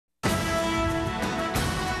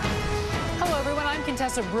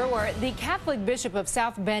Contessa Brewer, the Catholic Bishop of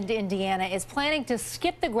South Bend, Indiana, is planning to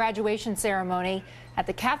skip the graduation ceremony at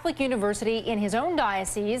the Catholic University in his own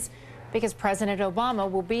diocese because President Obama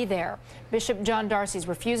will be there. Bishop John Darcy is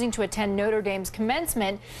refusing to attend Notre Dame's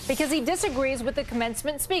commencement because he disagrees with the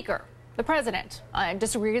commencement speaker. The president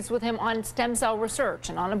disagrees with him on stem cell research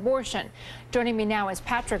and on abortion. Joining me now is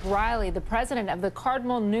Patrick Riley, the president of the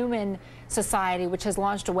Cardinal Newman Society, which has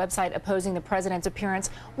launched a website opposing the president's appearance.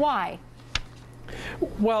 Why?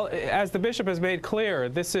 Well, as the bishop has made clear,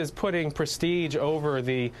 this is putting prestige over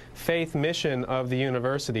the faith mission of the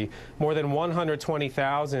university. More than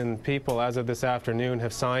 120,000 people as of this afternoon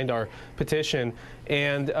have signed our petition.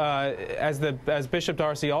 And as Bishop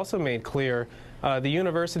Darcy also made clear, the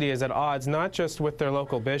university is at odds not just with their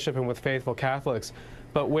local bishop and with faithful Catholics,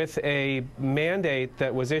 but with a mandate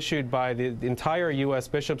that was issued by the entire U.S.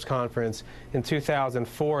 Bishops' Conference in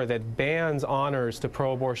 2004 that bans honors to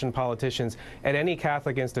pro-abortion politicians at any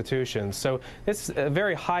Catholic institution. So this is a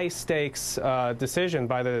very high-stakes decision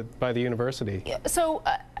by the university. So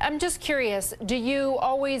I'm just curious, do you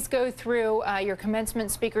always go through your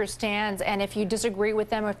commencement speaker's stands, and if you disagree with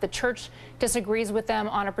them, or if the church disagrees with them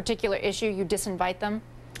on a particular issue, you disinvite them?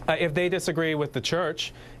 If they disagree with the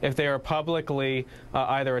church, if they are publicly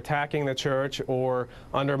either attacking the church or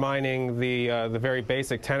undermining the very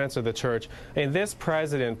basic tenets of the church, and this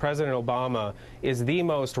President Obama, is the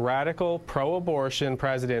most radical pro-abortion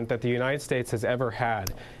president that the United States has ever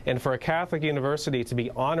had. And for a Catholic university to be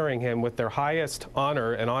honoring him with their highest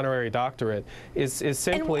honor, an honorary doctorate, is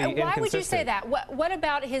simply inconsistent. Why would you say that? What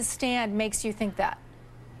about his stand makes you think that?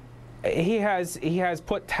 He has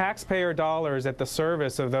put taxpayer dollars at the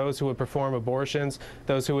service of those who would perform abortions,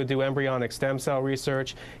 those who would do embryonic stem cell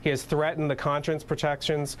research. He has threatened the conscience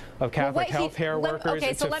protections of Catholic health care workers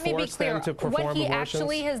to force them to perform abortions. What he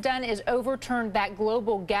actually has done is overturned that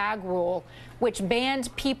global gag rule, which banned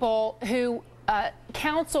people who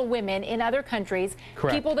counsel women in other countries,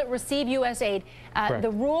 people that receive U.S. aid. The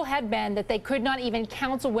rule had been that they could not even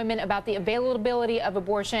counsel women about the availability of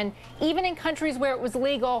abortion, even in countries where it was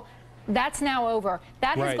legal. That's now over.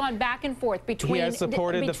 That has gone back and forth between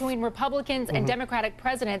Republicans and Democratic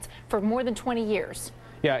presidents for more than 20 years.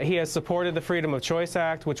 Yeah, he has supported the Freedom of Choice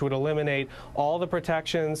Act, which would eliminate all the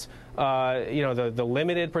protections, the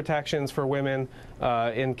limited protections for women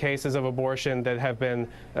in cases of abortion that have been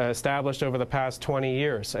established over the past 20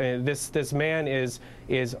 years. This man is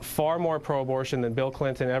far more pro-abortion than Bill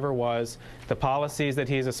Clinton ever was. The policies that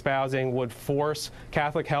he's espousing would force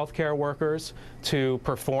Catholic health care workers to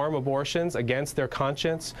perform abortions against their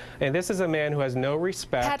conscience. And this is a man who has no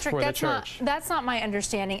respect for the church. That's not my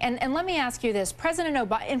understanding. And let me ask you this. President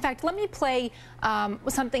Obama, in fact, let me play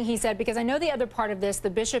something he said, because I know the other part of this, the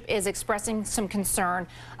bishop is expressing some concern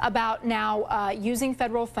about now using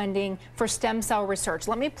federal funding for stem cell research.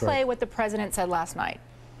 Let me play what the president said last night.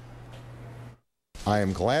 I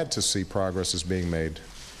am glad to see progress is being made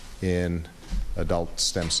in adult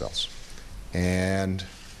stem cells. And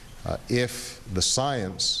if the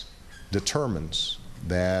science determines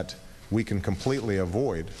that we can completely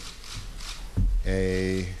avoid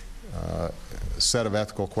a set of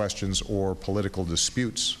ethical questions or political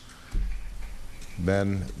disputes,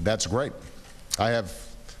 then that's great. I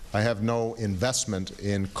have no investment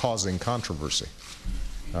in causing controversy.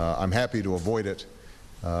 I'm happy to avoid it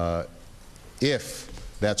if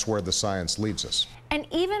that's where the science leads us. And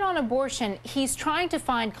even on abortion, he's trying to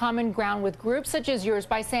find common ground with groups such as yours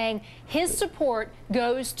by saying his support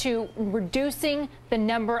goes to reducing the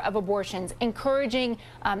number of abortions, encouraging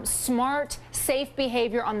smart, safe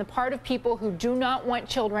behavior on the part of people who do not want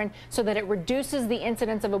children so that it reduces the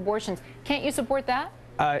incidence of abortions. Can't you support that?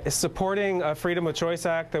 Supporting a Freedom of Choice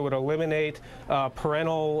Act that would eliminate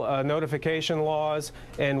parental notification laws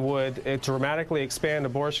and would dramatically expand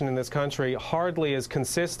abortion in this country hardly is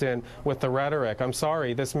consistent with the rhetoric. I'm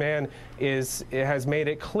sorry, this man has made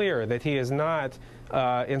it clear that he is not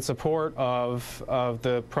in support of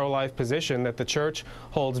the pro-life position that the church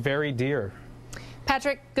holds very dear.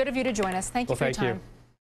 Patrick, good of you to join us. Thank you for your time.